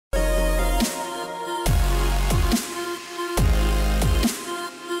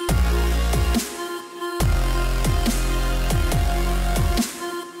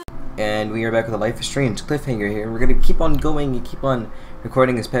And we are back with a Life is Strange cliffhanger here. We're gonna keep on going and keep on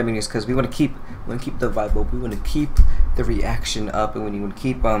recording as Pet Videos because we want to keep the vibe up. We want to keep the reaction up, and we want to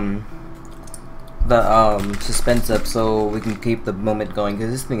keep the suspense up so we can keep the moment going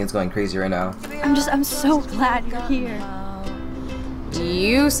because this thing is going crazy right now. I'm so glad you're here.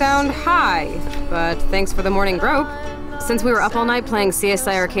 You sound high, but thanks for the morning grope. Since we were up all night playing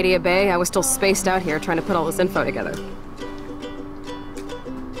CSI Arcadia Bay, I was still spaced out here trying to put all this info together.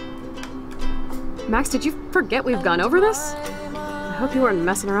 Max, did you forget we've gone over this? I hope you weren't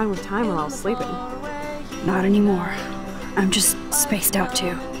messing around with time while I was sleeping. Not anymore. I'm just spaced out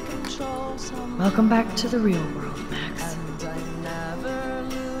too. Welcome back to the real world, Max.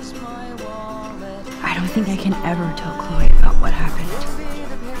 I don't think I can ever tell Chloe about what happened.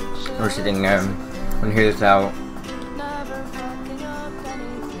 We're sitting there. I'm gonna hear this out.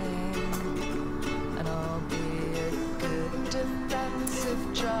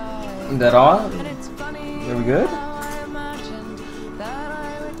 Is that all? Are we good?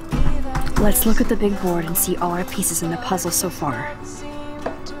 Let's look at the big board and see all our pieces in the puzzle so far.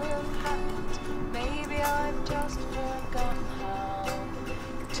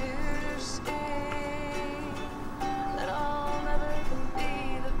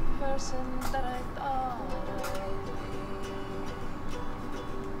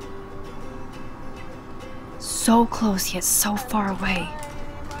 So close yet so far away.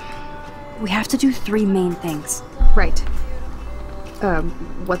 We have to do 3 main things. Right.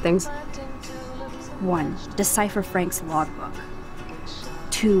 What things? 1. Decipher Frank's logbook.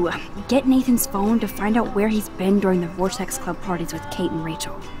 2. Get Nathan's phone to find out where he's been during the Vortex Club parties with Kate and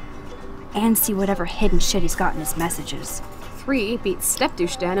Rachel. And see whatever hidden shit he's got in his messages. 3. Beat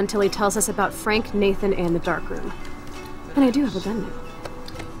Stepdouche Dan until he tells us about Frank, Nathan, and the dark room. And I do have a gun now.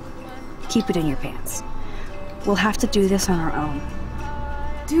 Keep it in your pants. We'll have to do this on our own.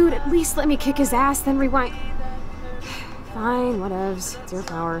 Dude, at least let me kick his ass, then rewind. Fine, whatevs. It's your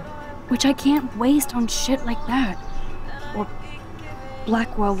power. Which I can't waste on shit like that. Or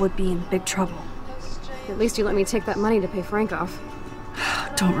Blackwell would be in big trouble. At least you let me take that money to pay Frank off.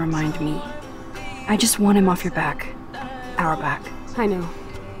 Don't remind me. I just want him off your back. Our back. I know.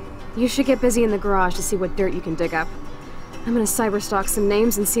 You should get busy in the garage to see what dirt you can dig up. I'm gonna cyberstalk some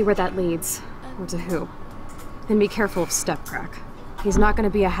names and see where that leads. Or to who. And be careful of Stepcrack. He's not gonna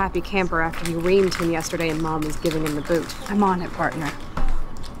be a happy camper after you reamed him yesterday and Mom was giving him the boot. I'm on it, partner.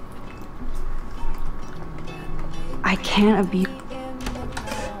 I can't abuse.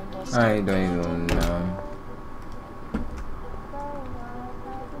 I don't even know.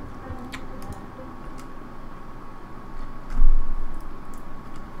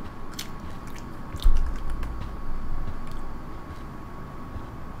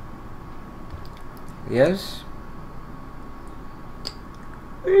 Yes?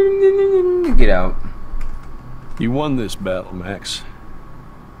 Get out. You won this battle, Max.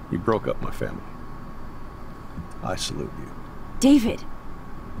 You broke up my family. I salute you. David,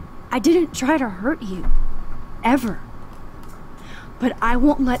 I didn't try to hurt you. Ever. But I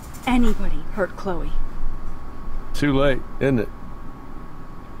won't let anybody hurt Chloe. Too late, isn't it?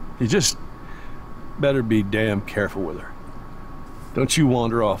 You just better be damn careful with her. Don't you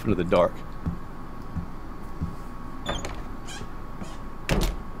wander off into the dark.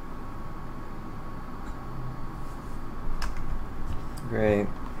 Great.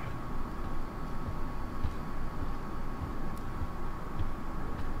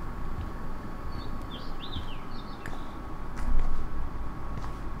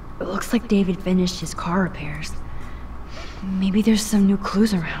 It looks like David finished his car repairs. Maybe there's some new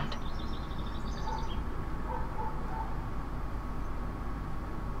clues around.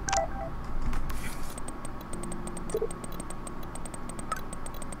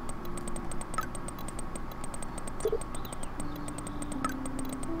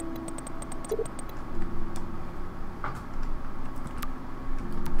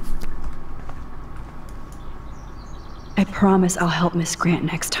 I promise I'll help Miss Grant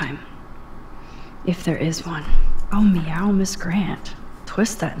next time. If there is one. Oh, meow, Miss Grant.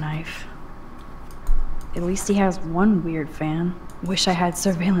 Twist that knife. At least he has one weird fan. Wish I had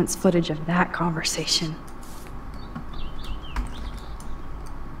surveillance footage of that conversation.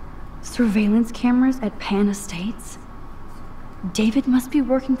 Surveillance cameras at Pan Estates? David must be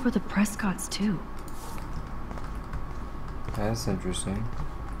working for the Prescotts, too. That's interesting.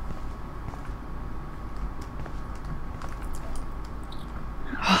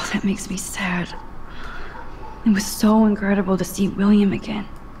 Oh, that makes me sad. It was so incredible to see William again.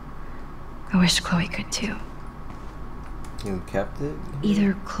 I wish Chloe could too. You kept it?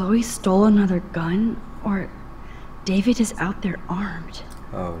 Either Chloe stole another gun, or David is out there armed.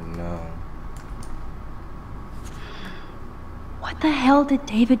 Oh no. What the hell did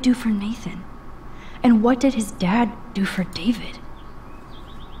David do for Nathan? And what did his dad do for David?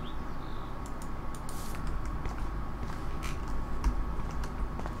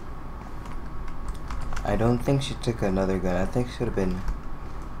 I don't think she took another gun. I think she would have been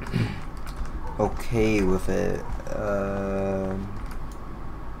okay with it.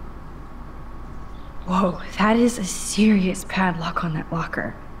 Whoa, that is a serious padlock on that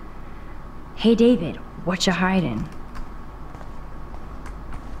locker. Hey David, what you hiding?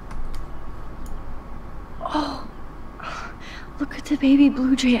 Oh, look at the baby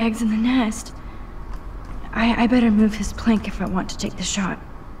blue jay eggs in the nest. I better move his plank if I want to take the shot.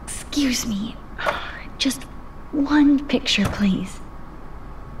 Excuse me, just one picture, please.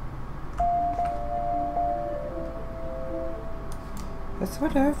 That's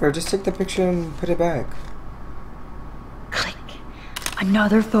whatever. Just take the picture and put it back. Click.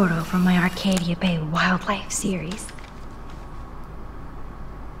 Another photo from my Arcadia Bay Wildlife series.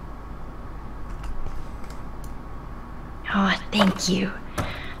 Oh, thank you.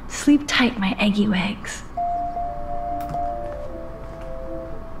 Sleep tight, my eggy eggs.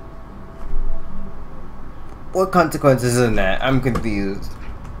 What consequences in that? I'm confused.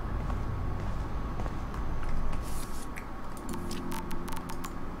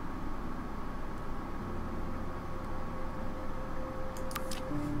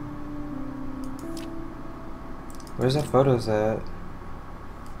 Where's the photos at?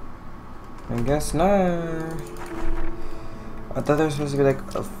 I guess not. I thought there was supposed to be like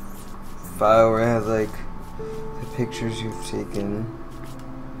a file where it has like the pictures you've taken.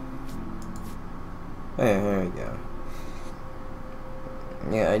 Oh, yeah, here we go.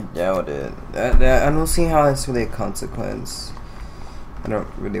 Yeah, I doubt it. I don't see how that's really a consequence. I don't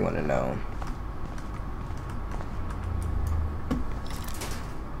really want to know.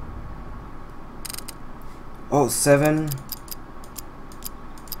 Oh, 7.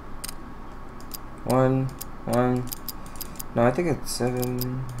 1. No, I think it's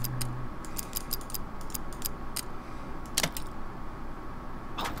 7.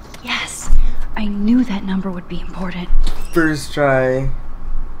 Yes, I knew that number would be important. First try.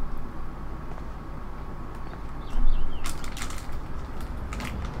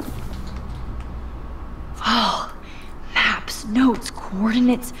 Oh, maps, notes,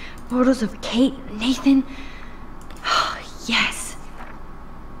 coordinates, photos of Kate, Nathan. Yes.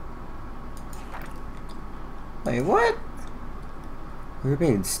 Wait, what? We're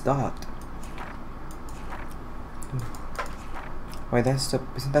being stalked. Wait, that's the...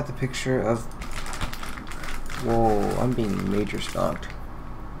 Isn't that the picture of... Whoa, I'm being major stalked.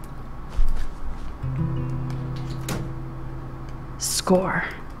 Score.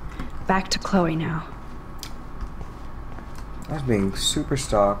 Back to Chloe now. I was being super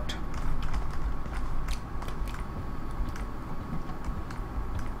stalked.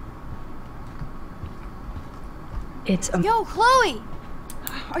 It's a... Yo, Chloe!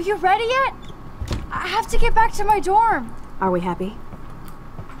 Are you ready yet? I have to get back to my dorm. Are we happy?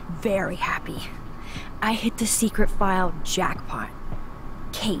 Very happy. I hit the secret file jackpot.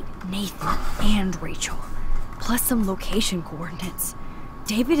 Kate, Nathan, and Rachel. Plus some location coordinates.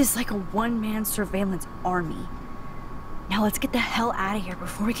 David is like a one-man surveillance army. Now let's get the hell out of here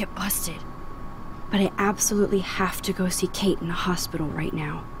before we get busted. But I absolutely have to go see Kate in the hospital right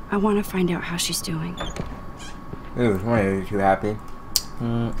now. I want to find out how she's doing. Ooh, why are you too happy?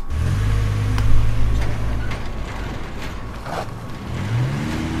 Now,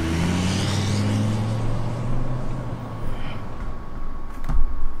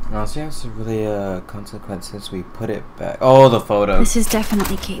 see, that's really a consequence since we put it back. Oh, the photo. This is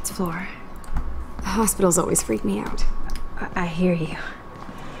definitely Kate's floor. The hospitals always freak me out. I hear you.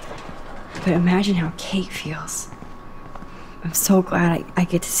 But imagine how Kate feels. I'm so glad I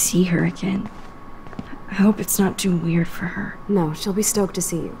get to see her again. I hope it's not too weird for her. No, she'll be stoked to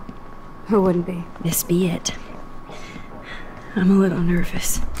see you. Who wouldn't be? This be it. I'm a little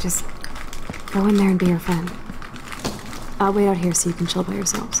nervous. Just go in there and be your friend. I'll wait out here so you can chill by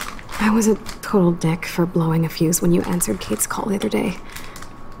yourselves. I was a total dick for blowing a fuse when you answered Kate's call the other day.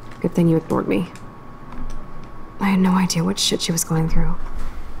 Good thing you ignored me. I had no idea what shit she was going through.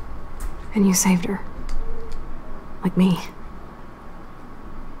 And you saved her. Like me.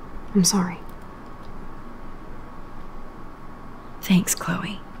 I'm sorry. Thanks,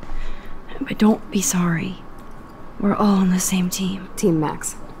 Chloe. But don't be sorry. We're all on the same team. Team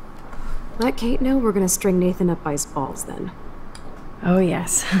Max. Let Kate know we're gonna string Nathan up by his balls then. Oh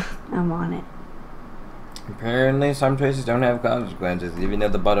yes, I'm on it. Apparently, some choices don't have consequences, even though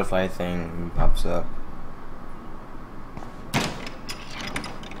the butterfly thing pops up.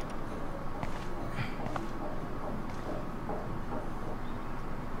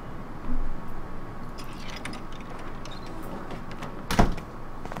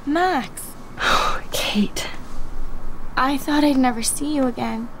 Max. Kate. I thought I'd never see you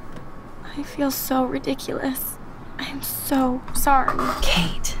again. I feel so ridiculous. I'm so sorry.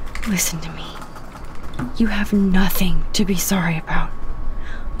 Kate, listen to me. You have nothing to be sorry about.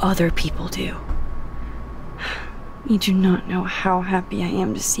 Other people do. You do not know how happy I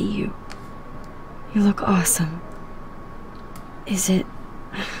am to see you. You look awesome. Is it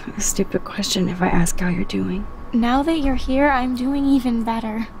a stupid question if I ask how you're doing? Now that you're here, I'm doing even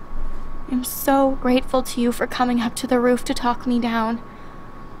better. I'm so grateful to you for coming up to the roof to talk me down.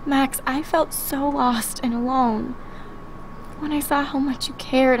 Max, I felt so lost and alone. When I saw how much you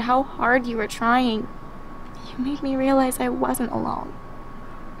cared, how hard you were trying, you made me realize I wasn't alone.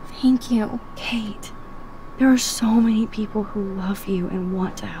 Thank you. Kate, there are so many people who love you and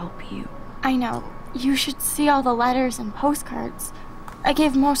want to help you. I know. You should see all the letters and postcards. I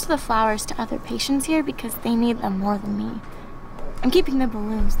gave most of the flowers to other patients here because they need them more than me. I'm keeping the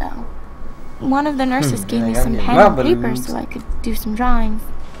balloons, though. One of the nurses gave me some pen and paper so I could do some drawings.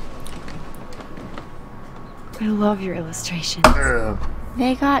 I love your illustrations.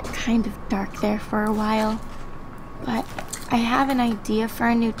 They got kind of dark there for a while. But I have an idea for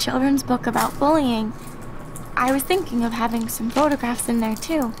a new children's book about bullying. I was thinking of having some photographs in there,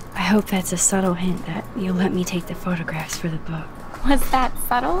 too. I hope that's a subtle hint that you'll let me take the photographs for the book. Was that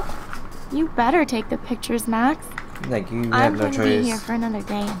subtle? You better take the pictures, Max. Like, you have I'm no going to be choice. here for another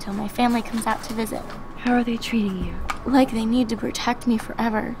day until my family comes out to visit. How are they treating you? Like they need to protect me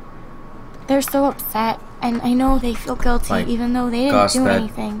forever. They're so upset, and I know they feel guilty Like, even though they didn't gosh, do that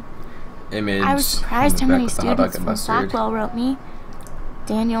anything. Image I was surprised how in the many back with the hot dog students and from mustard. Blackwell wrote me.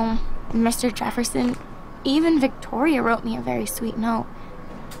 Daniel, Mr. Jefferson, even Victoria wrote me a very sweet note.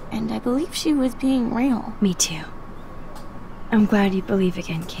 And I believe she was being real. Me too. I'm glad you believe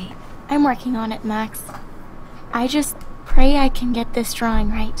again, Kate. I'm working on it, Max. I just pray I can get this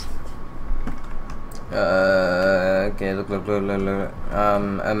drawing right. Okay,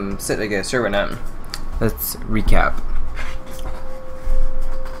 look. Sit, I guess. Sure, why not? Let's recap.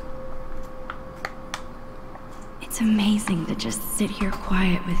 It's amazing to just sit here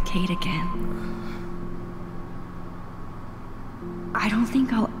quiet with Kate again. I don't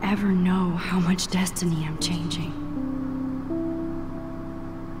think I'll ever know how much destiny I'm changing.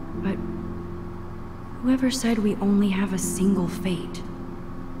 But whoever said we only have a single fate?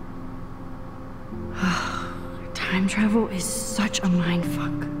 Time travel is such a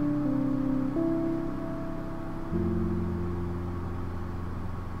mindfuck.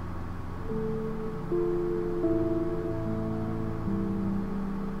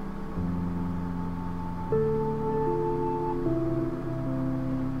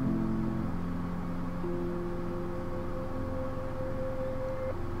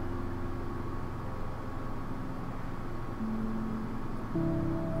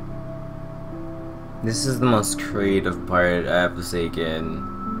 This is the most creative part, I have to say again.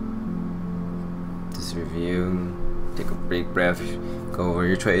 This review, take a big breath, go over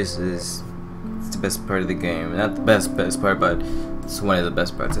your choices. It's the best part of the game. Not the best part, but it's one of the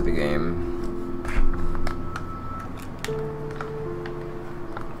best parts of the game.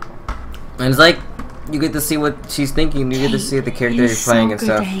 And it's like, you get to see what she's thinking, you get to see the character you're playing and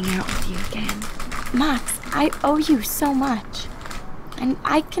stuff. It's so good to hang out with you again. Max, I owe you so much. And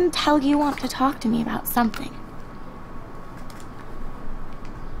I can tell you want to talk to me about something.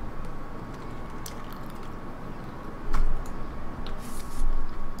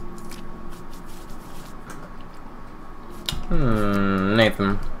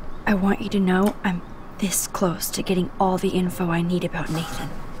 Nathan. I want you to know I'm this close to getting all the info I need about Nathan.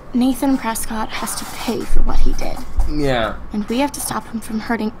 Nathan Prescott has to pay for what he did. Yeah. And we have to stop him from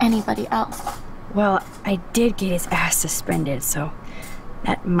hurting anybody else. Well, I did get his ass suspended, so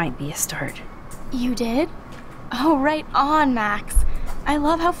that might be a start. You did? Oh, right on, Max. I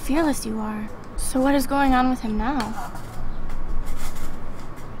love how fearless you are. So what is going on with him now?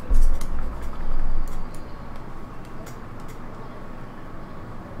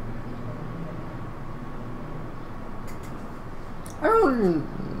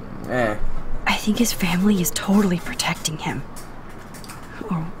 I think his family is totally protecting him.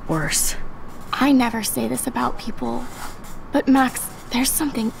 Or worse. I never say this about people. But Max, there's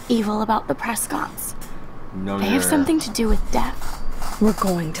something evil about the Prescotts. No, They have something to do with death. We're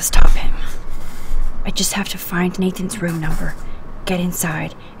going to stop him. I just have to find Nathan's room number, get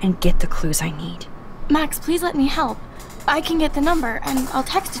inside, and get the clues I need. Max, please let me help. I can get the number, and I'll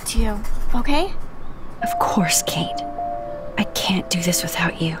text it to you, okay? Of course, Kate. I can't do this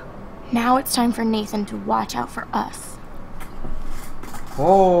without you. Now it's time for Nathan to watch out for us.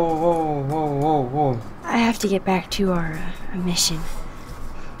 Whoa. I have to get back to our mission.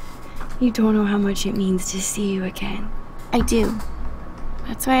 You don't know how much it means to see you again. I do.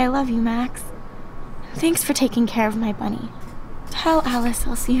 That's why I love you, Max. Thanks for taking care of my bunny. Tell Alice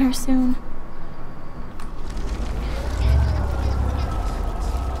I'll see her soon.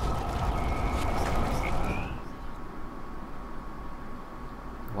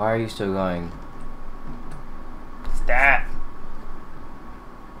 Why are you still going? Stop!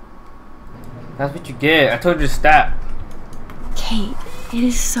 That's what you get. I told you to stop. Kate, it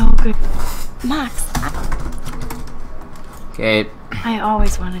is so good. Max, Kate. I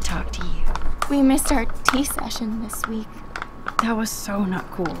always want to talk to you. we missed our tea session this week. That was so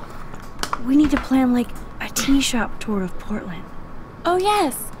not cool. We need to plan like a tea shop tour of Portland. Oh,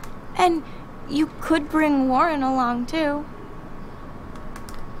 yes. And you could bring Warren along, too.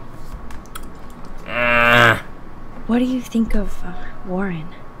 What do you think of Warren?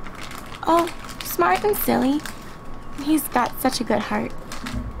 Oh, smart and silly. He's got such a good heart.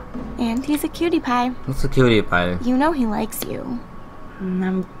 And he's a cutie pie. What's a cutie pie? You know he likes you.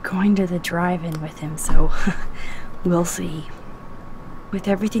 I'm going to the drive-in with him, so we'll see. With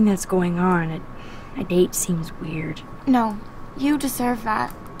everything that's going on, a date seems weird. No, you deserve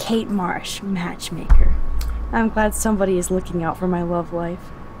that. Kate Marsh, matchmaker. I'm glad somebody is looking out for my love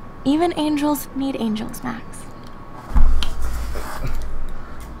life. Even angels need angels, Max.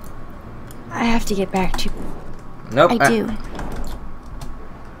 I have to get back to... Nope. I do.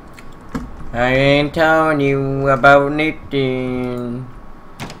 I ain't telling you about Nathan,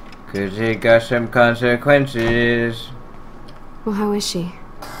 'cause it got some consequences. Well, how is she?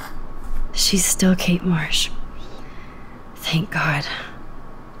 She's still Kate Marsh. Thank God.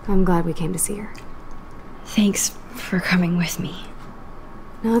 I'm glad we came to see her. Thanks for coming with me.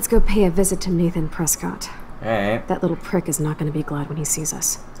 Now let's go pay a visit to Nathan Prescott. Alright. That little prick is not going to be glad when he sees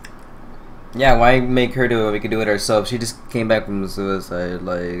us. Yeah, why make her do it? We could do it ourselves. She just came back from suicide.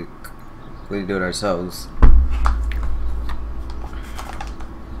 Like, we can do it ourselves.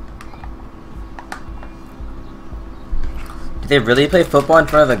 Did they really play football in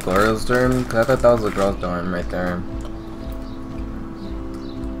front of the girls' dorm? Because I thought that was the girls' dorm right there.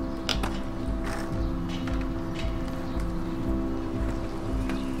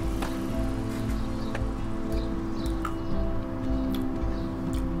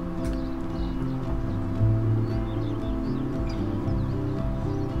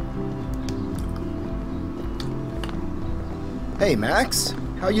 Hey, Max.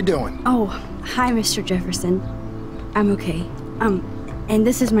 How you doing? Oh, hi, Mr. Jefferson. I'm okay. And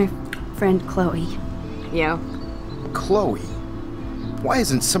this is my friend Chloe. Yo. Chloe. Why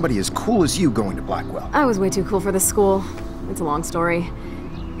isn't somebody as cool as you going to Blackwell? I was way too cool for this school. It's a long story.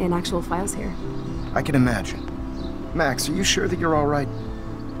 And actual files here. I can imagine. Max, are you sure that you're all right?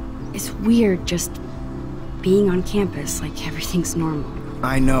 It's weird just being on campus like everything's normal.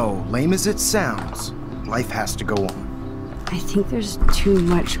 I know. Lame as it sounds, life has to go on. I think there's too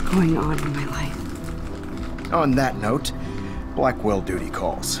much going on in my life. On that note, Blackwell duty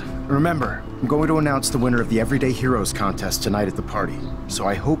calls. Remember, I'm going to announce the winner of the Everyday Heroes contest tonight at the party, so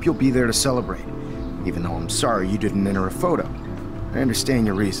I hope you'll be there to celebrate, even though I'm sorry you didn't enter a photo. I understand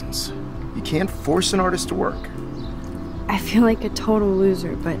your reasons. You can't force an artist to work. I feel like a total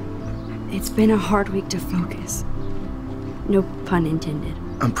loser, but it's been a hard week to focus. No pun intended.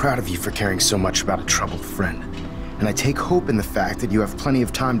 I'm proud of you for caring so much about a troubled friend, and I take hope in the fact that you have plenty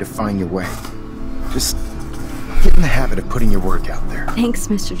of time to find your way. Just get in the habit of putting your work out there. Thanks,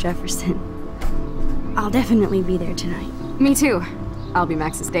 Mr. Jefferson. I'll definitely be there tonight. Me too. I'll be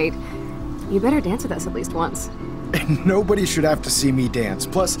Max's date. You better dance with us at least once. And nobody should have to see me dance.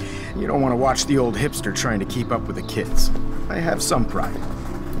 Plus, you don't want to watch the old hipster trying to keep up with the kids. I have some pride.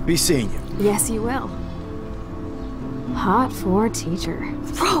 Be seeing you. Yes, you will. Hot for teacher.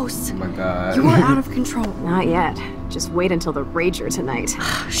 Gross! Oh my god. You are out of control. Not yet. Just wait until the Rager tonight.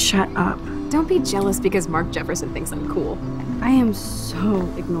 Shut up. Don't be jealous because Mark Jefferson thinks I'm cool. I am so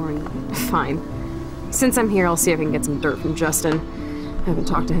ignoring you. Fine. Since I'm here, I'll see if I can get some dirt from Justin. I haven't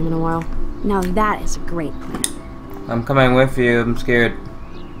talked to him in a while. Now that is a great plan. I'm coming with you. I'm scared.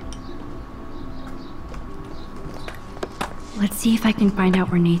 Let's see if I can find out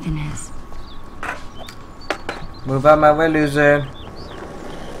where Nathan is. Move out my way, loser.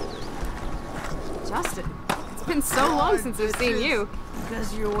 Justin, it's been so long since I've seen you.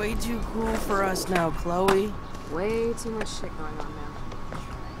 Because you're way too cool for us now, Chloe. Way too much shit going on now.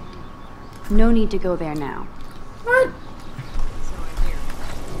 No need to go there now.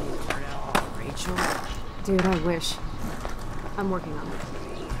 Rachel, Dude, I wish. I'm working on it.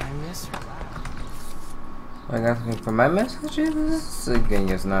 I miss her. Like asking for my messages? Again,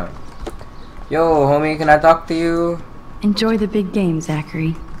 guess not. Yo, homie, can I talk to you? Enjoy the big game,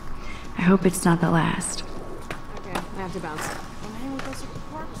 Zachary. I hope it's not the last. Okay, I have to bounce.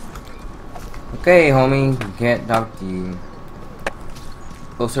 Okay, homie, you can't talk to you.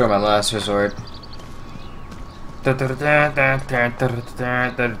 Closer to my last resort. That's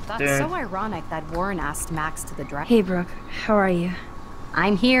so ironic that Warren asked Max to the drive. Hey, Brooke. How are you?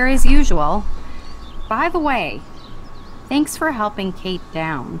 I'm here as usual. By the way, thanks for helping Kate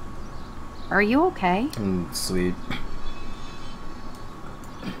down. Are you okay? Sweet.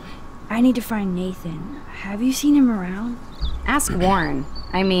 I need to find Nathan. Have you seen him around? Ask Warren.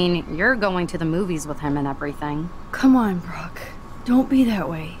 I mean, you're going to the movies with him and everything. Come on, Brooke. Don't be that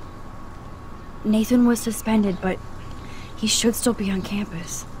way. Nathan was suspended, but he should still be on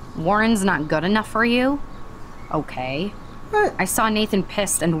campus. Warren's not good enough for you? Okay. What? I saw Nathan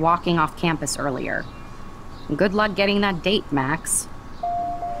pissed and walking off campus earlier. Good luck getting that date, Max.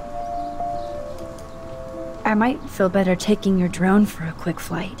 I might feel better taking your drone for a quick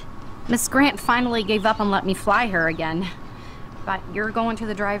flight. Miss Grant finally gave up and let me fly her again. But you're going to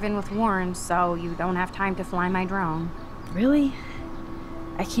the drive-in with Warren, so you don't have time to fly my drone. Really?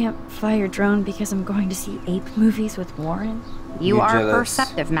 I can't fly your drone because I'm going to see ape movies with Warren? You You're are jealous.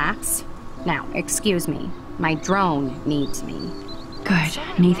 perceptive, Max. Now, excuse me. My drone needs me. Good.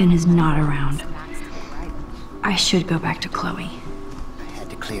 Nathan is not around. I should go back to Chloe. I had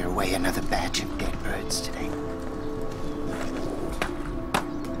to clear away another batch of dead birds today.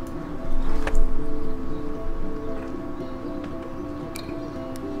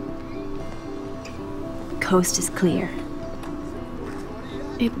 Coast is clear.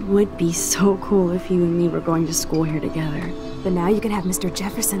 It would be so cool if you and me were going to school here together. But now you can have Mr.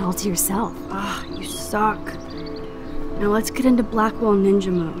 Jefferson all to yourself. Ah, you suck. Now let's get into Blackwell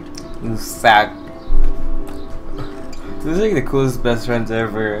Ninja mode. You suck. This is like the coolest best friends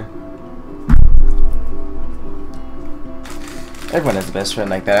ever. Everyone has a best friend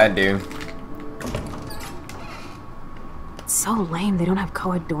like that, I do. It's so lame they don't have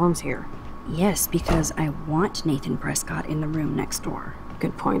co-ed dorms here. Yes, because I want Nathan Prescott in the room next door.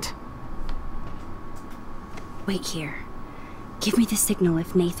 Good point. Wait here. Give me the signal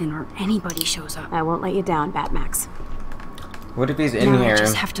if Nathan or anybody shows up. I won't let you down, Batmax. What if he's in Now here? I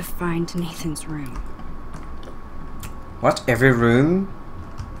just have to find Nathan's room. What? Every room?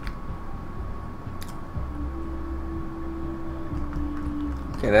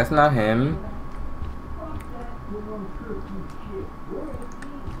 Okay, that's not him.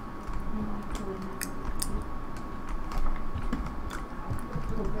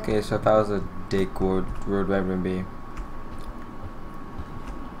 Okay, so if I was a dick, where would my room be?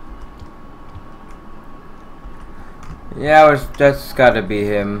 Yeah, that's gotta be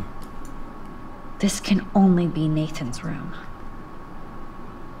him. This can only be Nathan's room.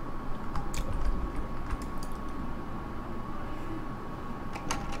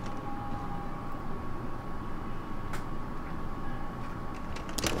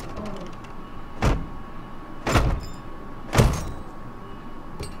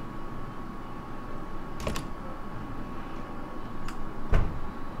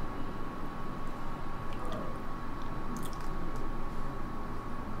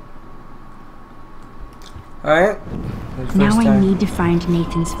 Alright. Now I need to find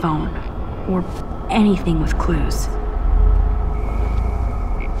Nathan's phone. Or anything with clues.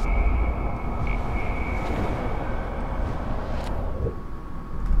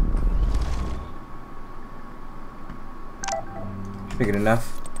 Should be good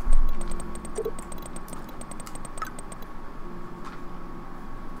enough.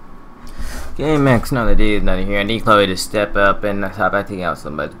 Okay, Max, now the dude's not here. I need Chloe to step up and stop acting out so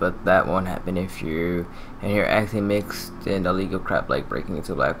much, but that won't happen if you're in here acting mixed in illegal crap like breaking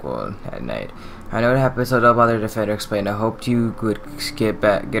into Blackwell at night. I know what happened, so don't bother to defend or explain. I hoped you could get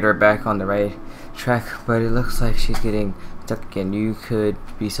her back on the right track, but it looks like she's getting stuck again. You could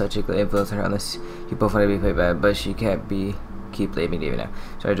be such a good influence on her unless you both want to be played bad, but she can't keep blaming David now.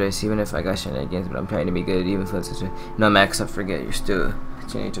 Sorry, Joyce, even if I got shenanigans, but I'm trying to be good, even influences. No, Max, don't forget, you're still a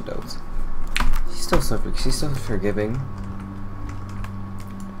teenage adult. She's still forgiving.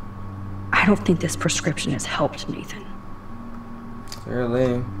 I don't think this prescription has helped Nathan.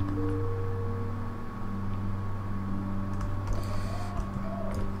 Really?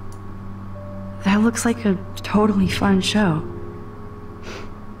 That looks like a totally fun show.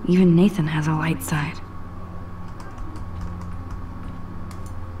 Even Nathan has a light side.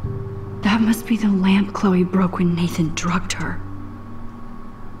 That must be the lamp Chloe broke when Nathan drugged her.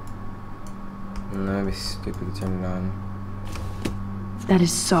 No, it'd be stupid to turn it on. That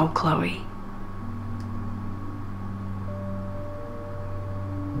is so Chloe.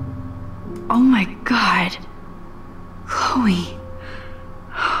 Oh my god. Chloe.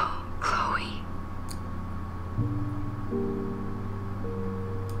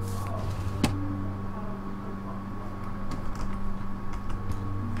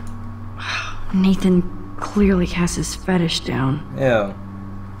 Nathan clearly has his fetish down. Yeah.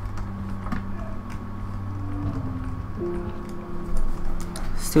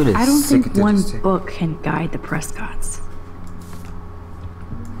 I don't think one book can guide the Prescotts.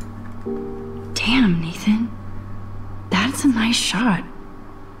 Damn, Nathan. That's a nice shot.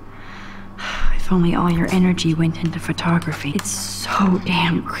 If only all your energy went into photography. It's so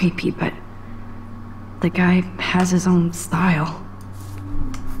damn creepy, but the guy has his own style.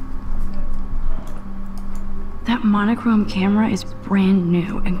 That monochrome camera is brand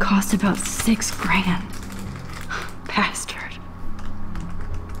new and cost about $6 grand. Bastard.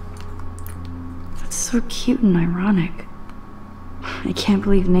 That's so cute and ironic. I can't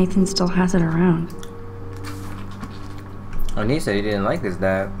believe Nathan still has it around. Oh, and he said he didn't like his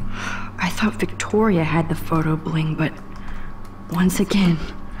dad. I thought Victoria had the photo bling, but once again,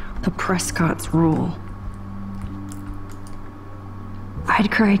 the Prescotts rule.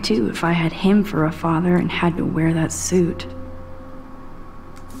 I'd cry too if I had him for a father and had to wear that suit.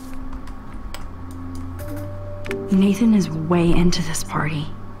 Nathan is way into this party.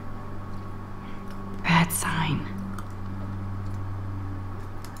 Bad sign.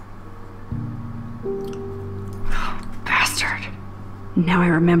 Bastard. Now I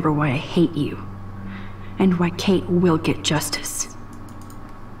remember why I hate you. And why Kate will get justice.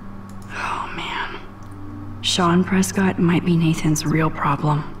 Oh man. Sean Prescott might be Nathan's real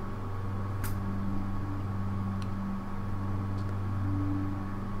problem.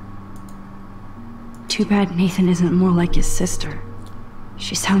 Too bad Nathan isn't more like his sister.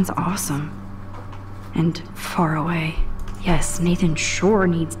 She sounds awesome. And far away. Yes, Nathan sure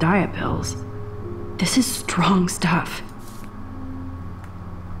needs diet pills. This is strong stuff.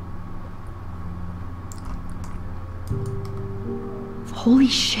 Holy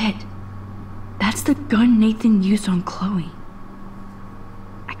shit. That's the gun Nathan used on Chloe.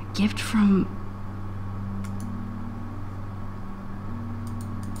 A gift from...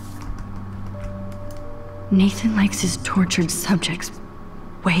 Nathan likes his tortured subjects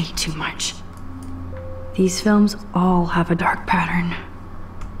way too much. These films all have a dark pattern.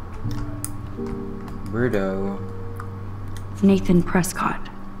 Weirdo. Nathan Prescott.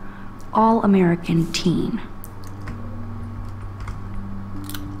 All-American teen.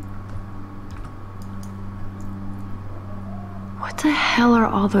 What the hell are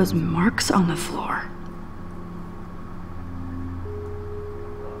all those marks on the floor?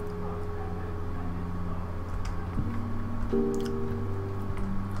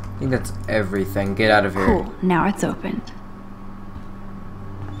 I think that's everything. Get out of here. Cool, now it's opened.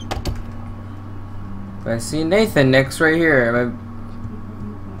 I see Nathan next right here.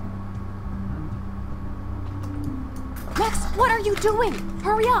 Max, what are you doing?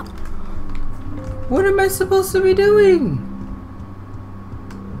 Hurry up! What am I supposed to be doing?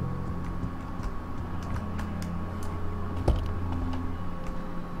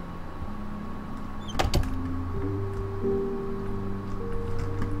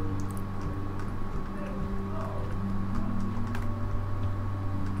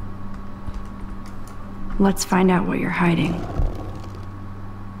 Let's find out what you're hiding.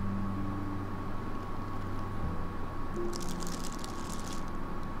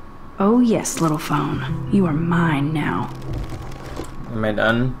 Oh yes, little phone. You are mine now. Am I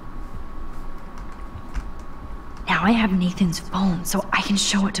done? Now I have Nathan's phone, so I can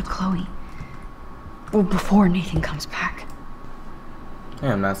show it to Chloe. Well, before Nathan comes back.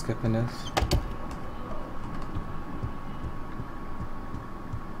 Yeah, I'm not skipping this.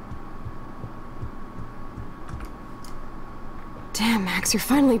 Damn, Max, you're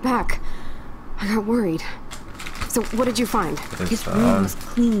finally back. I got worried. So, what did you find? His room was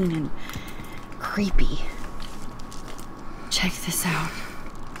clean and creepy. Check this out.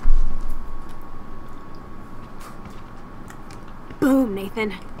 Boom,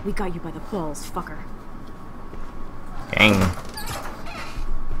 Nathan. We got you by the balls, fucker. Dang.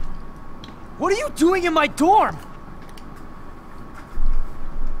 What are you doing in my dorm?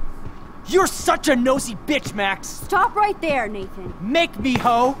 You're such a nosy bitch, Max! Stop right there, Nathan. Make me,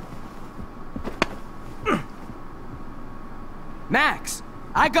 ho! Max,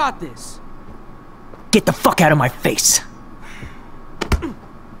 I got this. Get the fuck out of my face!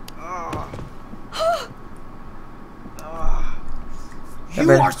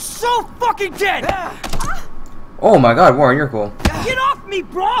 You are so fucking dead! Oh my god, Warren, you're cool. Get off me,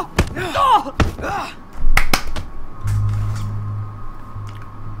 bro!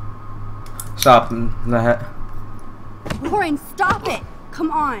 Stop that. Warren, stop it! Come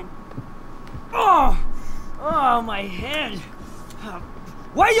on. Oh, my head.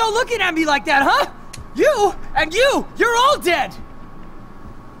 Why are y'all looking at me like that, huh? You and you're all dead!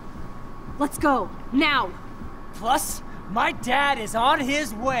 Let's go, now! Plus, my dad is on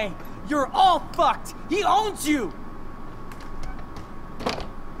his way. You're all fucked. He owns you.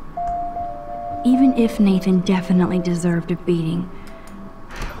 Even if Nathan definitely deserved a beating,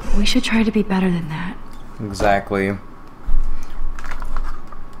 we should try to be better than that. Exactly.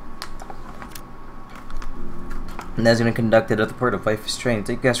 And that's going to conduct it at the part of Life is Strange.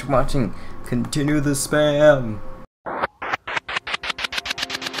 Thank you guys for watching. Continue the spam.